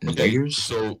niggers.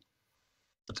 So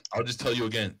I'll just tell you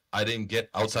again, I didn't get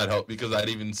outside help because I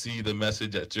didn't even see the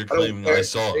message that you're claiming I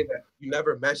saw. You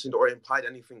never mentioned or implied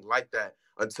anything like that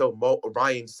until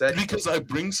Ryan said. Because I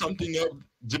bring something up,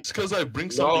 just because I bring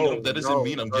something up, that doesn't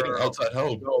mean I'm getting outside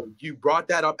help. No, you brought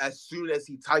that up as soon as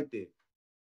he typed it.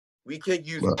 We can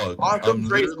use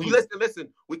Occam's razor. Listen.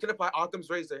 We can apply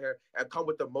Occam's razor here and come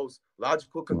with the most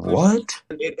logical conclusion. What?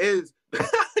 It is.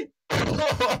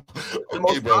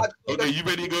 Okay, bro. Okay, you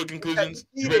ready to go conclusions?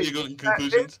 You ready to go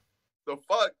conclusions? The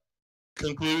fuck?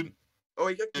 Conclude. Oh,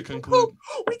 we can conclude.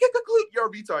 We can conclude. You're a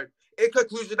retard. In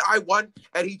conclusion, I won,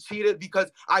 and he cheated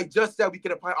because I just said we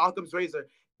can apply Occam's razor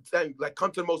and like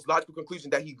come to the most logical conclusion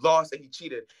that he lost and he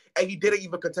cheated, and he didn't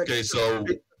even contest.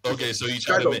 Okay, so you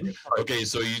try to make. Okay,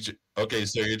 so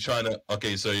you're trying to.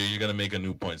 Okay, so you're gonna make a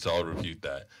new point. So I'll refute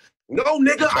that. No,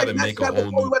 nigga, I make that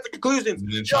before we went to conclusions.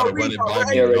 And then try to run it by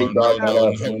me. You already brought that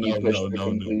up when you pushed the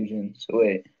conclusion. So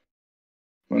wait,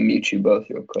 I'm gonna mute you both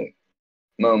real quick.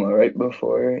 Momo, right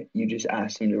before you just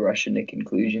asked him to rush into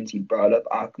conclusions, he brought up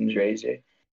Occam's razor,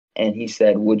 and he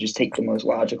said, "We'll just take the most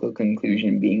logical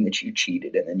conclusion, being that you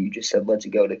cheated," and then you just said, "Let's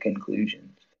go to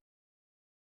conclusions."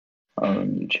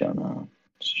 You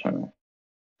just trying to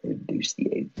reduce the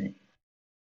A thing.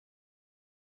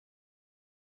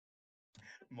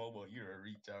 Momo, you're a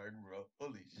retard, bro.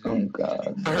 Holy shit. Oh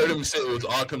God. I heard him say it was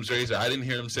Occam's razor. I didn't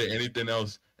hear him say anything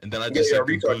else. And then I just said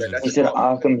conclusion. He said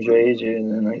Occam's razor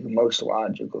and then like the most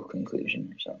logical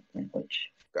conclusion or something,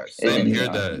 which I didn't hear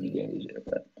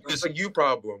that. It's a you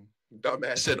problem,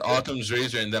 dumbass. I said Occam's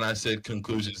razor and then I said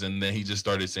conclusions and then he just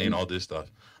started saying all this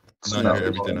stuff. I'm not hear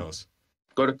everything else.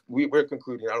 We're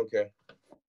concluding. I don't care.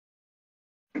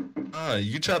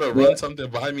 You try to run something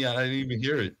by me. I didn't even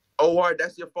hear it. Oh, all right,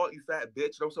 that's your fault, you fat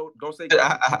bitch. Don't say.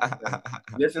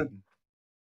 Listen,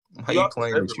 why you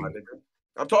playing with you?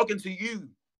 I'm talking to you.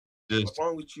 What's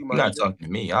wrong with you, man? You're not talking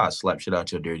to me. I'll slap shit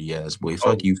out your dirty ass, boy.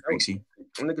 Fuck you, Freakzy.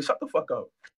 Nigga, shut the fuck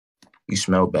up. You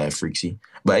smell bad, Freakzy.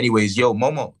 But anyways, yo,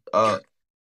 Momo,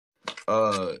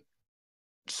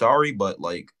 sorry, but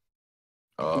like,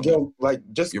 yo, like,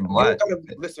 just you're black.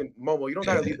 Listen, Momo, you don't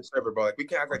gotta leave the server, bro. Like, we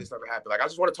can't act like this never happened. Like, I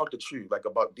just want to talk the truth, like,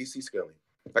 about DC scaling.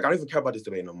 Like, I don't even care about this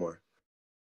debate no more.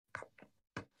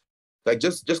 Like,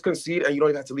 just concede, and you don't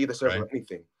even have to leave the server or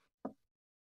anything.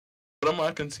 What am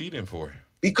I conceding for?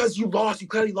 Because you lost. You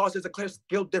clearly lost. There's a clear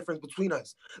skill difference between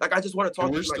us. Like, I just want to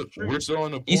talk to you like we're still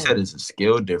on the point. He said it's a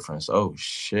skill difference. Oh,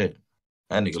 shit.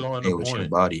 That nigga play with your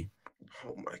body.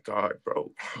 Oh, my God,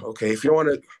 bro. Okay, if you want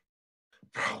to...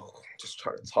 Bro, just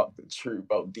trying to talk the truth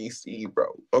about DC,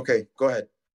 bro. Okay, go ahead.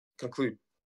 Conclude.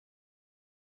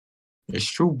 It's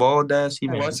true, bald ass.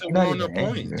 I said we're on the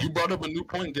point. You brought up a new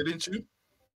point, didn't you?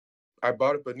 I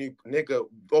brought up a new nigga.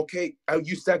 Okay,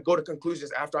 you said go to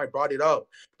conclusions after I brought it up.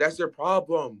 That's your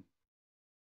problem.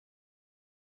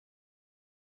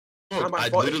 Look, I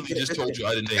literally just told you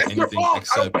I didn't say anything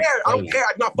except. I don't care.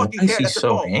 I'm not fucking care. Why is he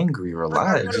so angry?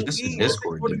 Relax. This is a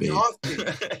Discord debate. Like, what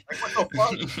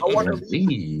the fuck? I want to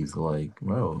leave. Like,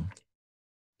 bro.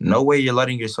 No way you're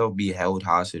letting yourself be held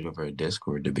hostage over a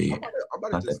Discord debate. I'm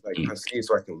about to just like concede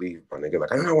so I can leave, my nigga.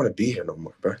 Like, I don't want to be here no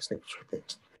more, bro. This nigga tripping.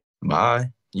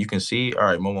 Bye. You can see. All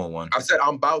right, Momo won. I said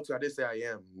I'm about to. I didn't say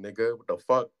I am, nigga. What the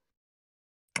fuck?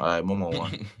 All right, Momo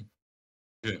won.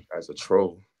 As a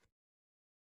troll.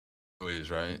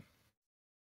 Always, right?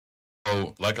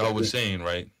 Oh, like I was saying,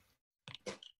 right?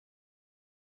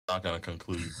 Not gonna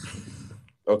conclude.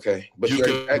 Okay, but You you're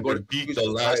could going to repeat the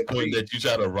last point that you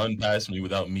try to run past me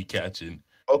without me catching.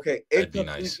 Okay, That'd be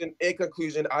nice. in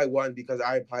conclusion, I won because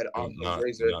I applied Occam's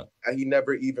razor, and he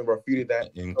never even refuted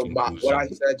that. So what I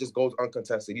said just goes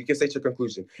uncontested. You can say your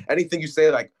conclusion. Anything you say,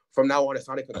 like from now on, it's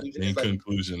not a conclusion. In it's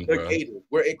conclusion, like, bro.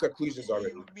 We're in conclusions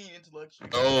already. You being intellectual.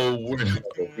 Oh,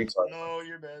 No,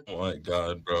 you're bad. Oh my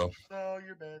God, bro. No,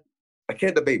 you're bad. I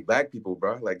can't debate black people,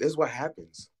 bro. Like this is what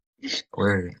happens.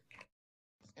 Word.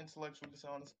 Intellectual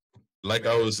dishonest. Like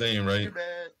I was saying, right? You're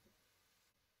bad.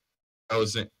 I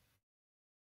was saying.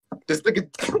 This nigga,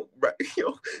 right,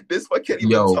 yo, this one can't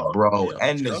even talk. Bro,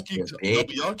 and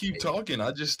y'all keep talking.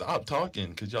 I just stopped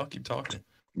talking because y'all keep talking.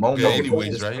 Momo, okay,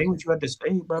 anyways, right? Say what you had to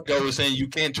say, bro. I was saying you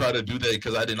can't try to do that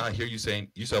because I did not hear you saying.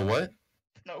 You said what?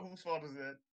 No, whose fault is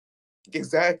that?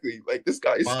 Exactly. Like this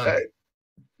guy is sad.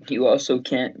 You also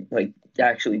can't like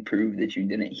actually prove that you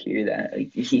didn't hear that.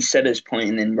 Like he said his point,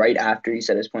 and then right after he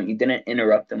said his point, you didn't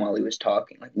interrupt him while he was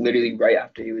talking. Like literally right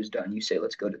after he was done, you say,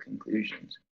 "Let's go to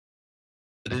conclusions."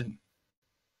 I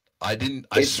didn't.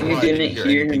 If you didn't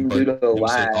hear him due to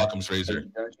lag,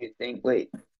 don't you think?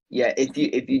 Wait, yeah. If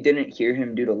you didn't hear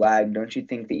him due to lag, don't you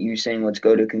think that you saying "Let's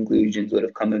go to conclusions" would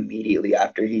have come immediately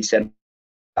after he said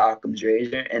Occam's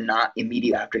razor, and not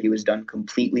immediately after he was done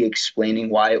completely explaining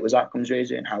why it was Occam's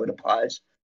razor and how it applies?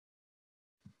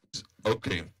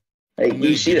 Okay. Like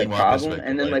you see the problem,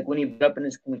 and then like when he put up in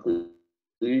his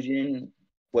conclusion,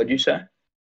 what'd you say?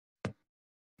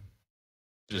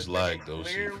 Just lag those.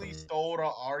 Clearly stole the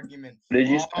argument. Did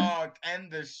you end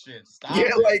this shit? Stop.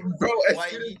 Yeah, like bro, like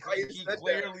he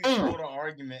clearly stole the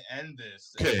argument. End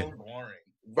this. It's so boring.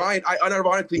 Ryan, I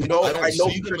unironically know. I know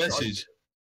see the message.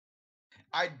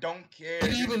 I don't care. I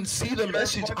didn't even see the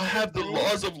message. I have the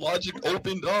laws of logic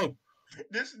opened up.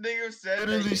 This nigga said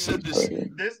this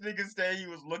nigga said he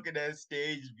was looking at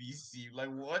stage BC. Like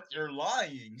what? You're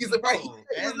lying. He's like, right.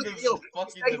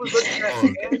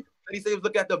 He said he was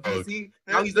looking at the BC.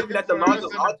 Now he's looking at the laws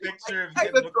of logic. Picture of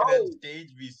him looking at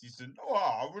stage BC. Said, no,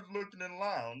 I was looking in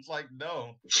lounge. Like,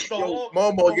 no.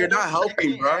 Momo, you're not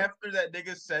helping, bro. After that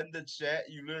nigga said the chat,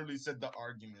 you literally said the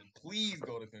argument. Please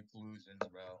go to conclusions,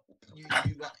 bro. You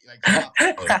like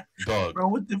stop. Dog. Bro,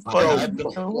 what the fuck? I have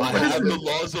the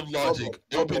laws of logic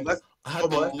open. I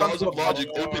have the laws of logic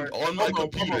open on my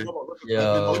computer.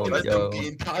 Yo, the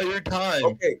entire time.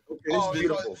 Okay, this is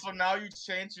beautiful. So now you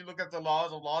change. You look at the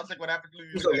laws of logic. What happened to you?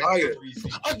 He's a liar.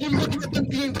 I've been looking at them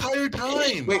the entire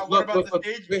time. Wait, what about the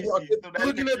stage wait,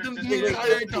 looking at them the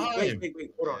entire time.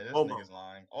 Wait, hold on, Momo.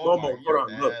 Momo,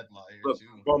 hold on. Look,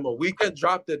 Momo, we can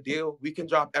drop the deal. We can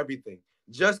drop everything.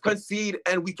 Just concede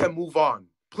and we can move on.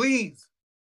 Please.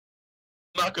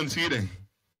 I'm not conceding.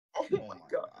 Oh my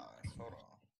God. Hold on.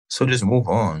 So just move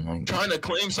on. Like, trying to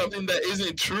claim something that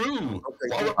isn't true.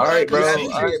 Okay, all right, bro.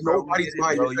 Nobody's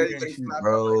mind.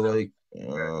 Bro, like,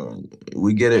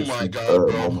 we get it. Oh my God,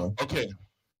 bro. Okay.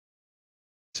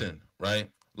 Listen, right?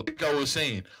 Like I was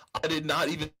saying, I did not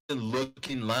even look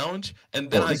in lounge,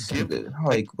 and then I give it.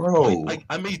 Like, bro,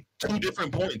 I made two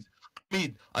different points.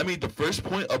 I made the first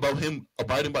point about him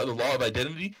abiding by the law of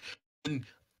identity, and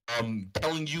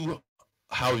telling you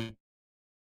how you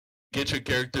get your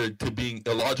character to being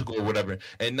illogical or whatever.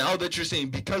 And now that you're saying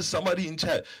because somebody in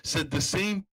chat said the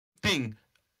same thing,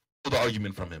 the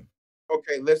argument from him.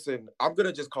 Okay, listen, I'm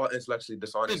gonna just call it intellectually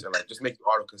dishonest and like just make you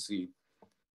auto concede.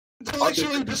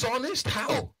 Intellectually dishonest?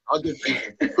 How? I'm gonna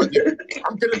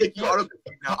make you auto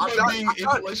concede now. I'm not being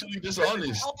intellectually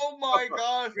dishonest. Oh my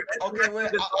gosh. Okay,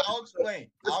 wait. I'll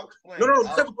explain. No. Let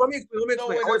me explain. No,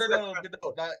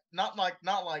 not like.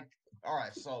 All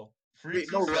right, so. Freakzy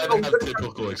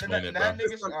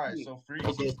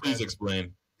please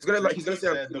explain. He's gonna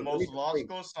say the most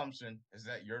logical assumption is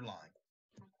that you're lying,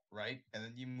 right? And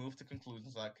then you move to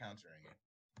conclusions without countering it.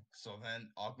 So then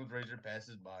Occam's razor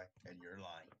passes by, and you're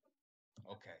lying.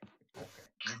 Okay,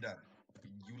 you're done.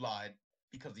 You lied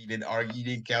because you didn't argue. You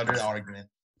didn't counter the argument.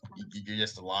 You're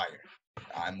just a liar.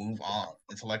 I move on.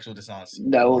 Intellectual dishonesty.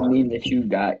 That would mean that you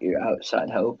got your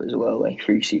outside help as well, like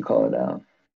Freakzy called out.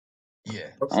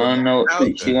 Yeah. I don't know what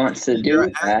Freakzy wants to do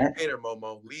with that.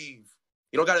 Momo, leave.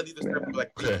 You don't gotta leave this stuff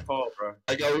like Paul, bro.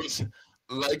 Like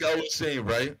I was saying,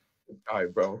 right? All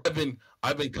right, bro.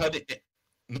 I've been cutting it.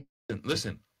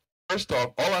 Listen. First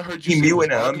off, all I heard you say was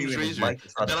unmuting his mic.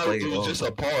 And then it was just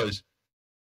a pause.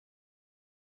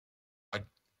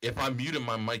 If I muted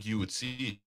my mic, you would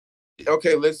see it.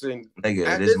 Okay, listen.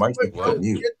 Nigga, this mic is on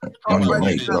mute. On your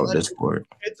mic, bro. Discord.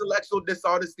 Intellectual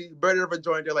dishonesty, murder of a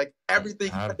joint. Like everything.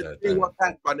 My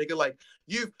nigga. Like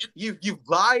you've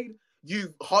lied.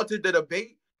 You've halted the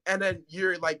debate, and then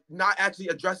you're like not actually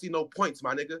addressing no points,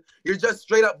 my nigga. You're just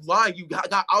straight up lying. You got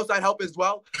outside help as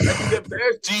well. Like you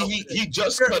embarrassed. See, he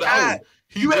just You're cut mad. out.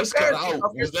 He You just cut embarrassed out.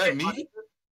 yourself. Was that You're me?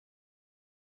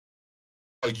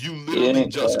 You He literally didn't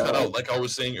just cut cut out. out, like I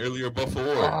was saying earlier before.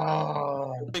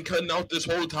 Oh, I've been cutting out this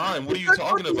whole time. What are you That's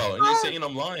talking what you about? And you're said. saying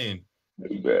I'm lying.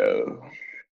 Bro.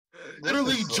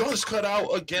 Literally this is just cut out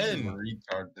a again.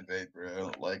 retard debate,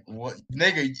 bro. Like what,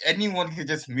 nigga? Anyone could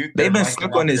just mute. They've their been mic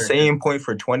stuck and on the not same point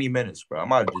for 20 minutes, bro.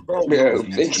 I'm out of Bro, Bro,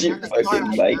 this fix VC. your fucking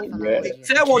mic, bro.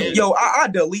 Say I won't, yo, I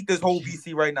delete this whole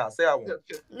VC right now. Say I won't.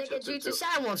 Nigga, Jesus,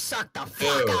 I won't suck the Yo.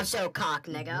 fuck out your cock,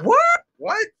 nigga. What?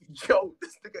 What? Yo,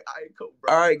 this nigga I ain't cool,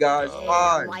 bro. All right, guys. Yeah, Yeah,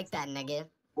 I don't 5, like that, nigga.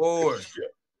 4,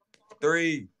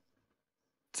 3,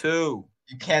 2.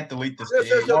 You can't delete this. Yes,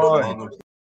 yes, game. yes, One.